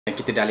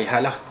Yang kita dah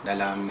lihatlah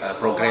dalam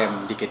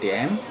program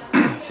DKTM,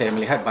 saya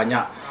melihat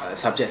banyak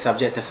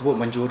subjek-subjek tersebut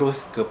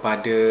menjurus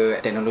kepada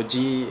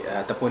teknologi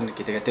ataupun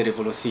kita kata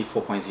revolusi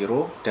 4.0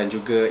 dan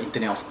juga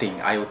Internet of Things,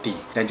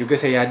 IoT. Dan juga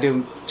saya ada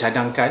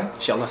cadangkan,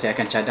 insya-Allah saya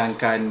akan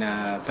cadangkan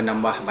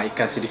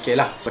penambahbaikan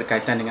sedikitlah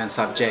berkaitan dengan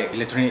subjek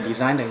Electronic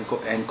Design dan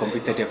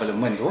Computer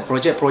Development tu.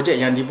 Projek-projek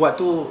yang dibuat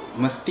tu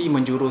mesti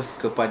menjurus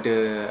kepada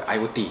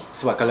IoT.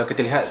 Sebab kalau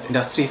kita lihat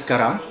industri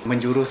sekarang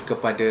menjurus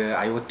kepada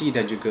IoT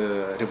dan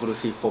juga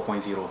revolusi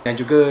 4.0. Dan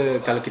juga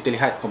kalau kita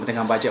lihat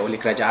pembentangan bajet oleh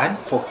kerajaan,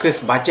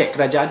 fokus bajet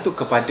kerajaan tu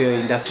kepada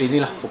industri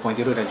inilah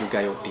 4.0 dan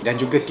juga IoT dan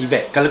juga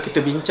TVET. Kalau kita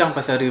bincang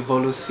pasal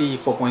revolusi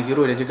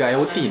 4.0 dan juga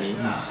IoT ni,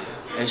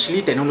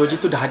 actually teknologi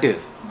tu dah ada.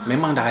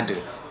 Memang dah ada.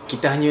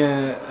 Kita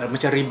hanya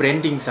macam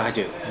rebranding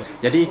sahaja.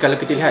 Jadi kalau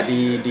kita lihat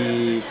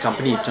di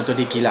company, contoh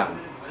di kilang,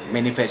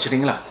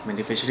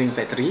 manufacturing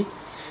factory,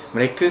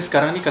 mereka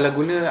sekarang ni kalau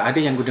guna,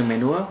 ada yang guna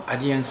manual,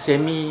 ada yang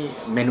semi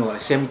manual,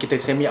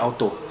 semi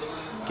auto.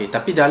 Okay,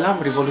 tapi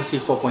dalam revolusi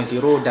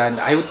 4.0 dan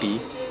IoT,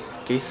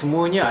 okay,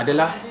 semuanya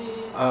adalah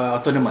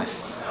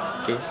autonomous.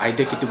 Okay,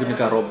 either kita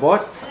gunakan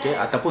robot, okay,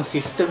 ataupun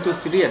sistem tu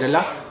sendiri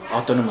adalah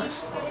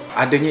autonomous.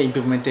 Adanya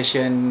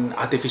implementation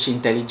artificial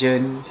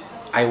intelligence,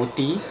 IoT.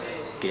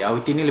 Okay,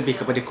 IoT ni lebih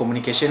kepada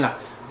communication lah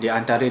di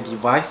antara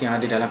device yang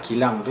ada dalam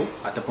kilang tu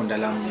ataupun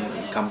dalam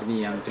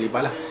company yang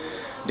terlibat lah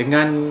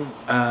dengan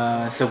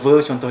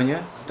server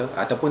contohnya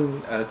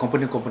ataupun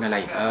komponen-komponen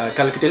lain.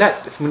 Kalau kita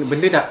lihat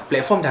benda dah,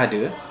 platform dah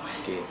ada,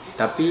 okay,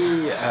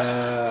 tapi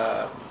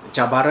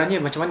cabarannya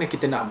macam mana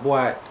kita nak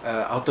buat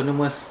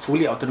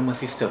fully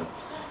autonomous system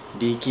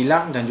di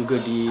kilang dan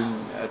juga di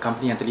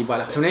company yang terlibat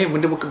lah. Sebenarnya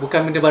benda bukan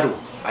benda baru.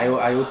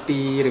 IoT,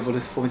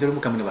 revolusi 4.0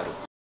 bukan benda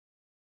baru.